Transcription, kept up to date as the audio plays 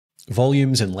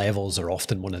Volumes and levels are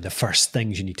often one of the first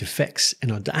things you need to fix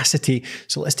in Audacity.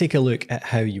 So let's take a look at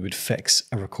how you would fix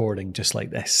a recording just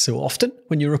like this. So often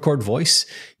when you record voice,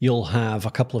 you'll have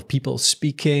a couple of people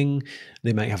speaking.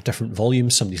 They might have different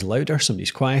volumes. Somebody's louder,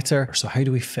 somebody's quieter. So how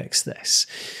do we fix this?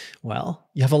 Well,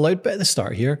 you have a loud bit at the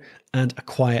start here and a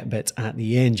quiet bit at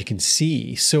the end, you can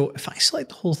see. So if I select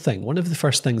the whole thing, one of the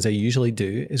first things I usually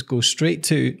do is go straight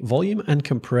to volume and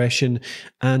compression,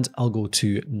 and I'll go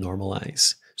to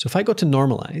normalize. So if I go to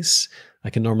normalize, I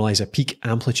can normalize a peak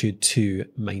amplitude to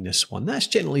 -1. That's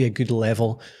generally a good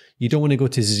level. You don't want to go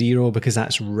to 0 because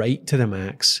that's right to the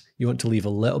max. You want to leave a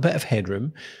little bit of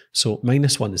headroom. So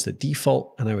 -1 is the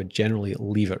default, and I would generally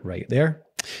leave it right there.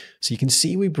 So you can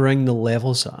see we bring the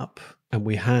levels up, and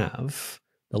we have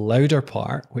the louder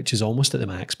part, which is almost at the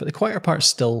max, but the quieter part's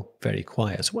still very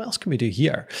quiet. So what else can we do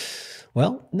here?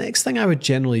 Well, next thing I would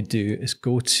generally do is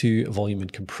go to volume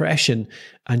and compression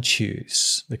and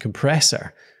choose the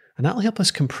compressor. And that'll help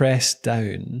us compress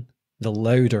down the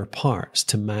louder parts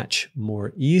to match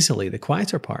more easily the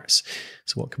quieter parts.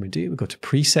 So what can we do? We go to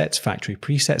presets, factory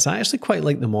presets. I actually quite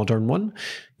like the modern one.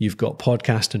 You've got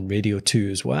podcast and radio too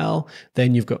as well.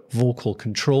 Then you've got vocal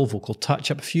control, vocal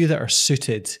touch-up, a few that are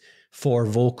suited for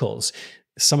vocals.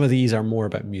 Some of these are more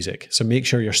about music, so make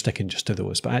sure you're sticking just to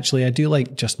those. But actually, I do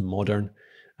like just modern. It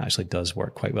actually does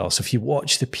work quite well. So if you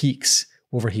watch the peaks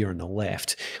over here on the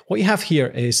left, what you have here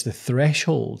is the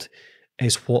threshold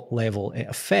is what level it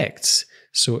affects.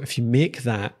 So if you make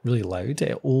that really loud,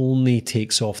 it only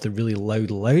takes off the really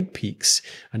loud peaks.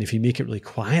 And if you make it really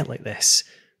quiet like this,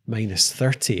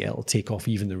 -30, it'll take off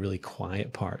even the really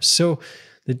quiet parts. So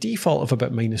the default of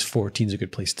about -14 is a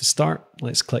good place to start.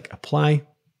 Let's click apply.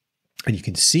 And you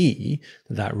can see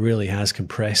that that really has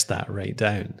compressed that right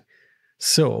down.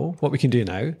 So what we can do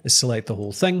now is select the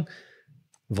whole thing,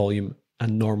 volume,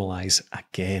 and normalize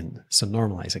again. So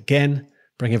normalize again,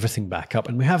 bring everything back up,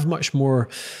 and we have much more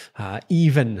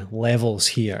even levels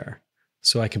here.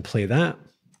 So I can play that,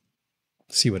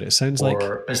 see what it sounds like.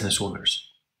 For business owners.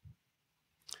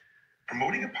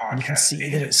 Promoting a podcast. You can see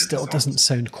that it still doesn't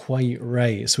sound quite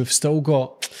right. So we've still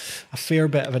got a fair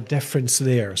bit of a difference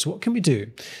there. So what can we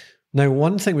do? Now,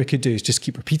 one thing we could do is just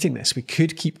keep repeating this. We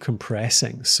could keep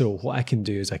compressing. So what I can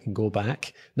do is I can go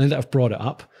back. Now that I've brought it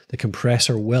up, the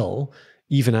compressor will,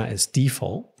 even at its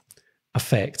default,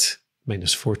 affect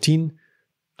 -14,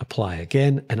 apply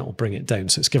again, and it'll bring it down.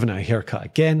 So it's given it a haircut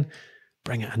again,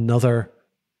 bring it another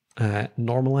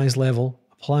normalized level,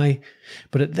 apply.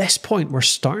 But at this point, we're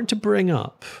starting to bring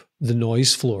up the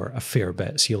noise floor a fair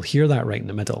bit. So you'll hear that right in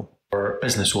the middle. For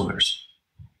business owners.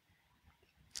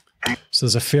 So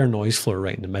there's a fair noise floor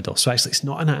right in the middle. So actually, it's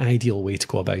not an ideal way to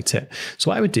go about it. So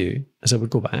what I would do is I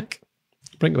would go back,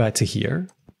 bring it back to here.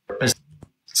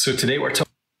 So today we're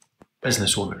talking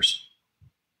business owners.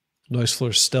 Noise floor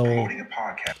is still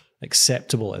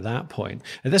acceptable at that point.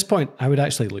 At this point, I would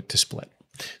actually look to split.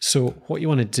 So what you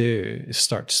want to do is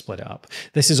start to split it up.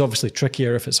 This is obviously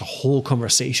trickier if it's a whole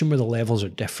conversation where the levels are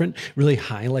different. Really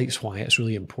highlights why it's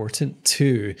really important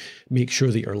to make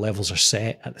sure that your levels are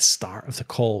set at the start of the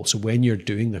call. So when you're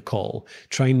doing the call,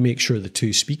 try and make sure the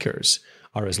two speakers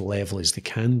are as level as they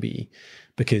can be,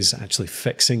 because actually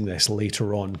fixing this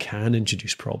later on can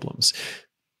introduce problems.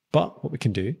 But what we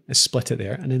can do is split it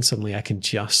there, and then suddenly I can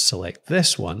just select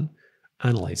this one,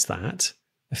 analyze that,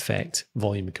 effect,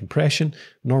 volume and compression,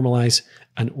 normalize,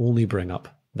 and only bring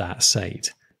up that side.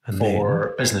 And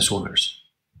for business owners.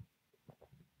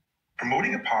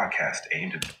 Promoting a podcast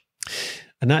aimed at...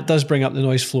 And that does bring up the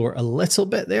noise floor a little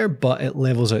bit there, but it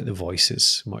levels out the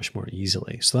voices much more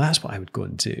easily. So that's what I would go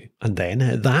and do. And then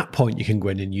at that point, you can go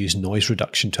in and use noise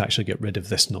reduction to actually get rid of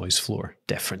this noise floor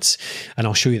difference. And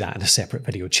I'll show you that in a separate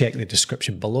video. Check the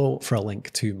description below for a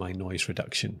link to my noise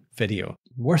reduction video.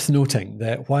 Worth noting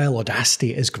that while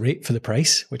Audacity is great for the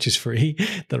price, which is free,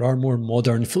 there are more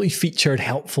modern, fully featured,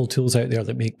 helpful tools out there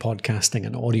that make podcasting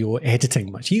and audio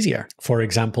editing much easier. For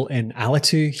example, in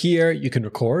Alitu here, you can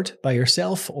record by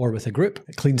yourself or with a group.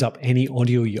 It cleans up any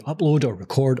audio you upload or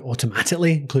record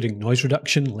automatically, including noise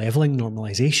reduction, leveling,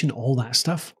 normalization, all that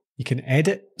stuff. You can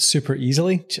edit super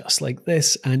easily, just like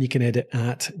this, and you can edit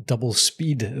at double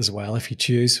speed as well if you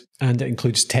choose. And it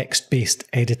includes text-based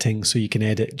editing, so you can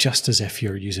edit just as if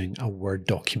you're using a Word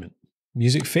document.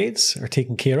 Music fades are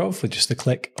taken care of with just the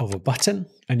click of a button,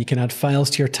 and you can add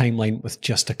files to your timeline with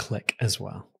just a click as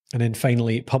well. And then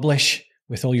finally, publish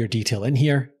with all your detail in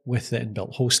here with the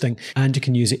inbuilt hosting, and you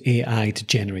can use AI to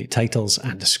generate titles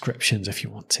and descriptions if you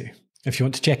want to. If you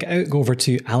want to check it out, go over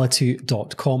to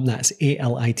alitu.com. That's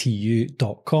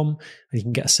alitu.com, and you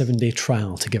can get a 7-day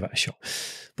trial to give it a shot.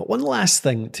 But one last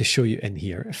thing to show you in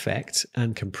here, effect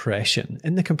and compression.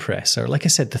 In the compressor, like I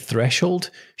said, the threshold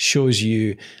shows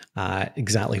you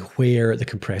exactly where the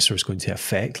compressor is going to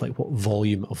affect, like what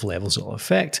volume of levels it will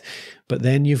affect. But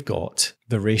then you've got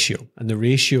the ratio, and the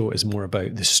ratio is more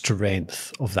about the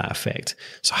strength of that effect.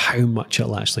 So how much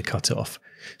it'll actually cut it off.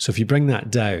 So if you bring that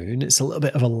down, it's a little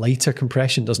bit of a lighter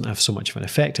compression, doesn't have so much of an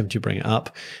effect. And if you bring it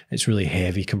up, it's really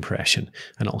heavy compression,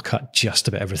 and it'll cut just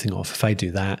about everything off. If I do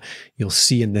that, you'll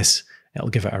see in this, it'll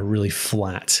give it a really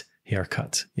flat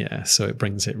haircut. Yeah, so it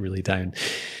brings it really down.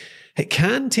 It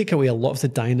can take away a lot of the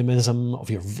dynamism of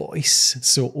your voice.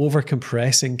 So over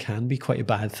compressing can be quite a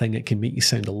bad thing. It can make you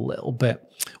sound a little bit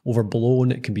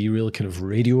overblown. It can be really kind of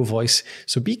radio voice.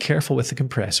 So be careful with the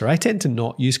compressor. I tend to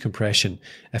not use compression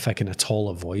if I can at all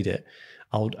avoid it.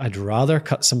 I'd rather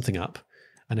cut something up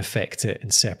and affect it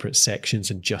in separate sections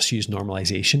and just use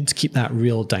normalization to keep that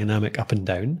real dynamic up and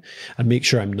down, and make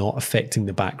sure I'm not affecting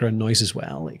the background noise as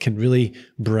well. It can really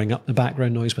bring up the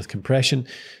background noise with compression.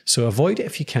 So avoid it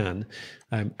if you can.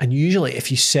 And usually if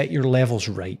you set your levels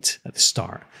right at the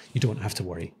start, you don't have to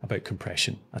worry about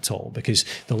compression at all, because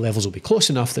the levels will be close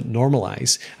enough that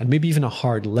normalize, and maybe even a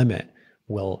hard limit,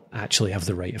 will actually have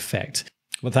the right effect.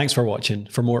 Well, thanks for watching.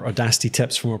 For more Audacity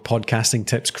tips, for more podcasting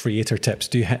tips, creator tips,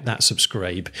 do hit that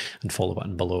subscribe and follow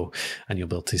button below, and you'll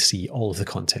be able to see all of the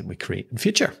content we create in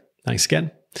future. Thanks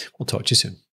again. We'll talk to you soon.